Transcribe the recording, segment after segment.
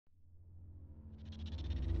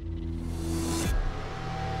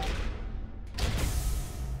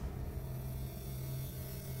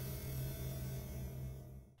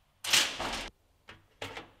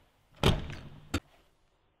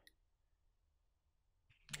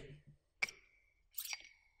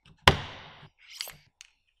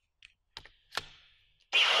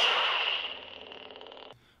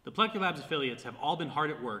The Plecter Labs affiliates have all been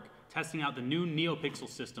hard at work testing out the new Neopixel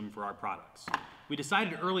system for our products. We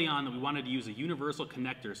decided early on that we wanted to use a universal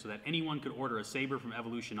connector so that anyone could order a saber from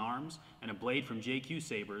Evolution Arms and a blade from JQ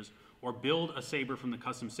Sabers, or build a saber from the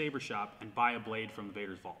custom saber shop and buy a blade from the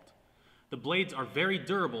Vader's Vault. The blades are very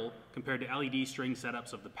durable compared to LED string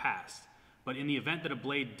setups of the past, but in the event that a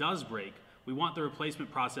blade does break, we want the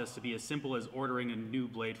replacement process to be as simple as ordering a new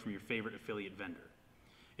blade from your favorite affiliate vendor.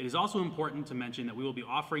 It is also important to mention that we will be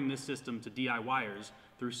offering this system to DIYers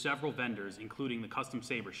through several vendors, including the Custom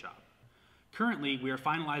Saber Shop. Currently, we are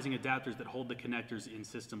finalizing adapters that hold the connectors in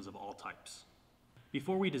systems of all types.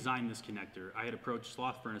 Before we designed this connector, I had approached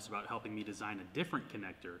Sloth Furnace about helping me design a different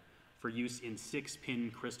connector for use in 6-pin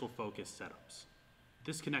crystal focus setups.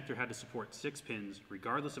 This connector had to support 6 pins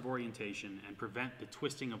regardless of orientation and prevent the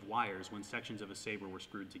twisting of wires when sections of a saber were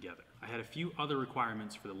screwed together. I had a few other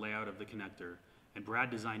requirements for the layout of the connector, and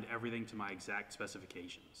Brad designed everything to my exact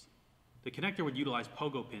specifications. The connector would utilize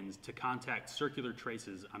pogo pins to contact circular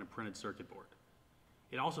traces on a printed circuit board.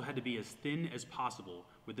 It also had to be as thin as possible,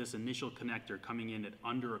 with this initial connector coming in at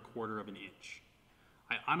under 1/4 of an inch.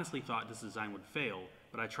 I honestly thought this design would fail,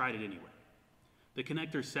 but I tried it anyway. The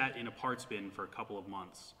connector sat in a parts bin for a couple of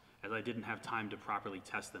months, as I didn't have time to properly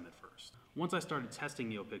test them at first. Once I started testing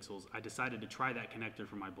Neopixels, I decided to try that connector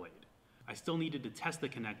for my blade. I still needed to test the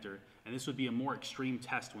connector, and this would be a more extreme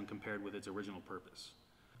test when compared with its original purpose.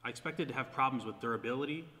 I expected to have problems with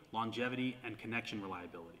durability, longevity, and connection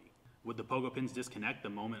reliability. Would the pogo pins disconnect the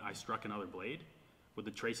moment I struck another blade? Would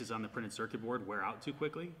the traces on the printed circuit board wear out too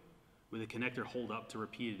quickly? Would the connector hold up to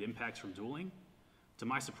repeated impacts from dueling? To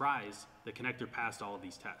my surprise, the connector passed all of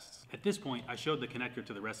these tests. At this point, I showed the connector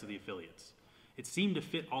to the rest of the affiliates. It seemed to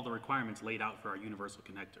fit all the requirements laid out for our universal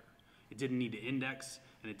connector. It didn't need to index,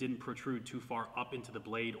 and it didn't protrude too far up into the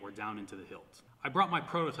blade or down into the hilt. I brought my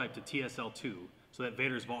prototype to TSL2 so that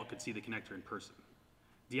Vader's Vault could see the connector in person.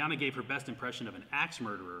 Deanna gave her best impression of an axe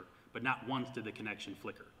murderer, but not once did the connection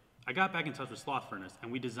flicker. I got back in touch with Sloth Furnace,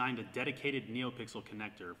 and we designed a dedicated Neopixel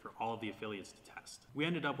connector for all of the affiliates to test. We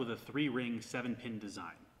ended up with a 3-ring, 7-pin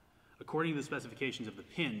design. According to the specifications of the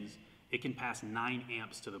pins, it can pass 9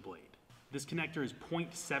 amps to the blade. This connector is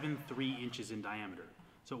 0.73 inches in diameter,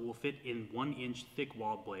 so it will fit in 1-inch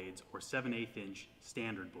thick-walled blades or 7/8 inch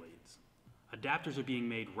standard blades. Adapters are being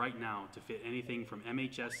made right now to fit anything from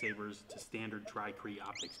MHS sabers to standard Tri-Cree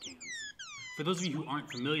optics cans. For those of you who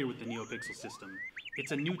aren't familiar with the Neopixel system,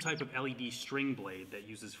 it's a new type of LED string blade that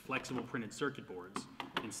uses flexible printed circuit boards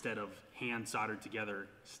instead of hand-soldered together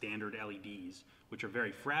standard LEDs, which are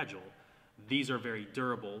very fragile. These are very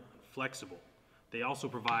durable, flexible. They also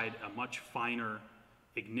provide a much finer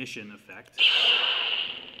ignition effect,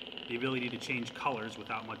 the ability to change colors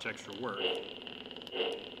without much extra work,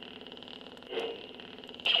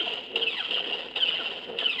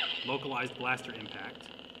 localized blaster impact,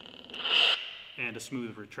 and a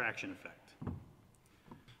smooth retraction effect.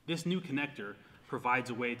 This new connector provides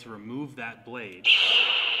a way to remove that blade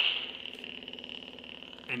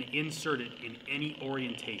and insert it in any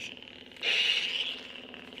orientation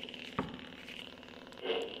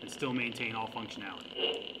and still maintain all functionality.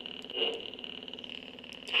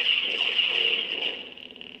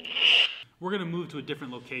 We're going to move to a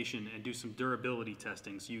different location and do some durability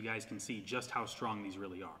testing so you guys can see just how strong these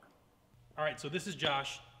really are. All right, so this is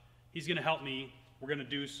Josh. He's going to help me. We're going to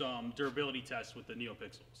do some durability tests with the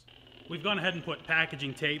Neopixels. We've gone ahead and put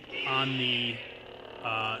packaging tape on the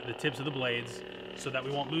tips of the blades so that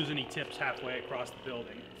we won't lose any tips halfway across the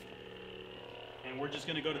building. And we're just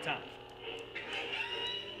going to go to town.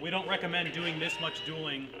 We don't recommend doing this much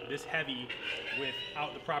dueling, this heavy,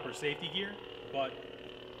 without the proper safety gear, but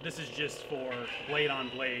this is just for blade on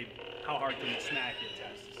blade, how hard can you smack it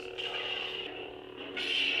tests.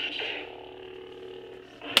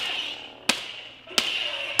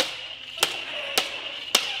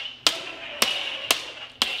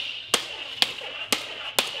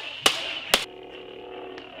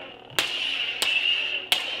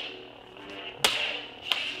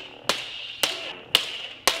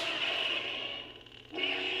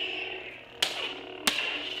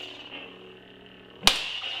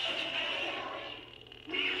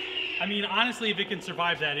 I mean, honestly, if it can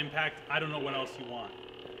survive that impact, I don't know what else you want.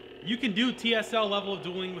 You can do TSL level of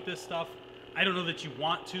dueling with this stuff. I don't know that you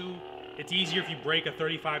want to. It's easier if you break a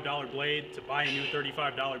 $35 blade to buy a new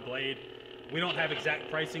 $35 blade. We don't have exact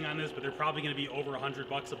pricing on this, but they're probably going to be over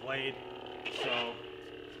 $100 a blade. So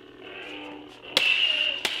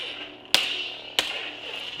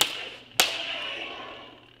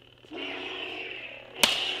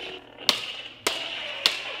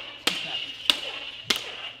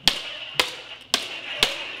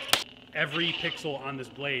every pixel on this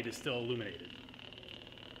blade is still illuminated.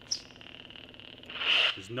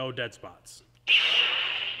 There's no dead spots.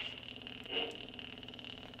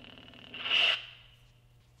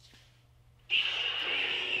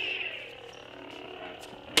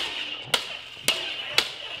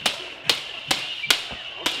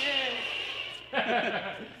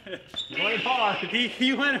 He went hard.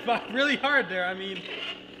 He went really hard there. I mean,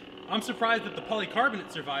 I'm surprised that the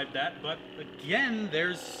polycarbonate survived that, but again,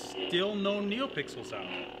 there's still no Neopixels out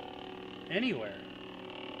anywhere.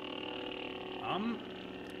 I'm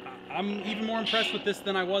even more impressed with this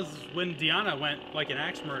than I was when Deanna went like an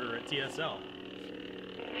axe murderer at TSL.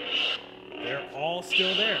 They're all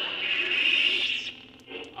still there.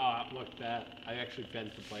 Oh, look that. I actually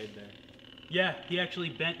bent the blade there. Yeah, he actually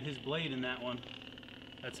bent his blade in that one.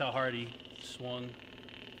 That's how hard he swung.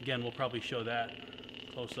 Again, we'll probably show that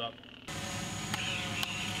close up.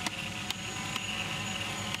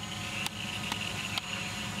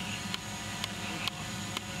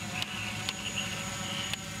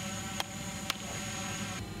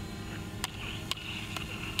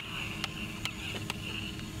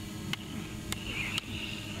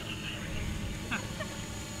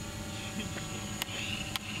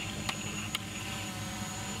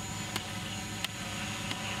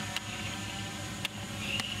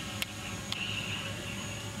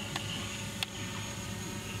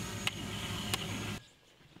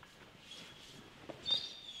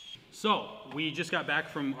 So, we just got back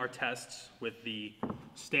from our tests with the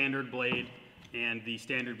standard blade and the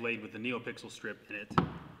standard blade with the Neopixel strip in it.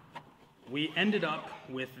 We ended up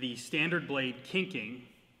with the standard blade kinking.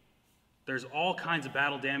 There's all kinds of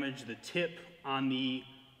battle damage. The tip on the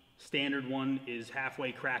standard one is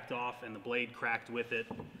halfway cracked off and the blade cracked with it.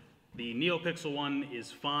 The Neopixel one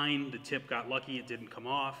is fine. The tip got lucky, it didn't come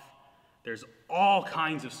off. There's all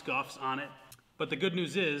kinds of scuffs on it. But the good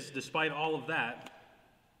news is, despite all of that,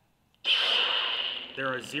 there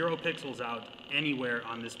are 0 pixels out anywhere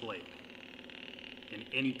on this blade, in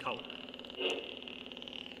any color.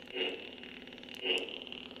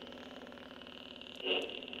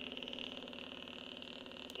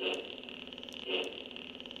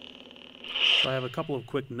 So I have a couple of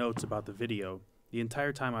quick notes about the video. The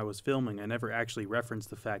entire time I was filming, I never actually referenced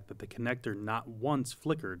the fact that the connector not once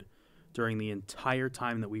flickered during the entire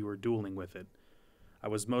time that we were dueling with it. I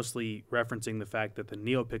was mostly referencing the fact that the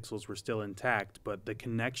Neopixels were still intact, but the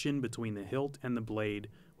connection between the hilt and the blade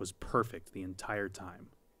was perfect the entire time.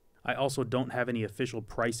 I also don't have any official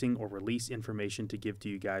pricing or release information to give to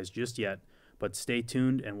you guys just yet, but stay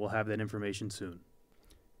tuned and we'll have that information soon.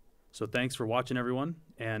 So thanks for watching everyone,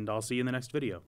 and I'll see you in the next video.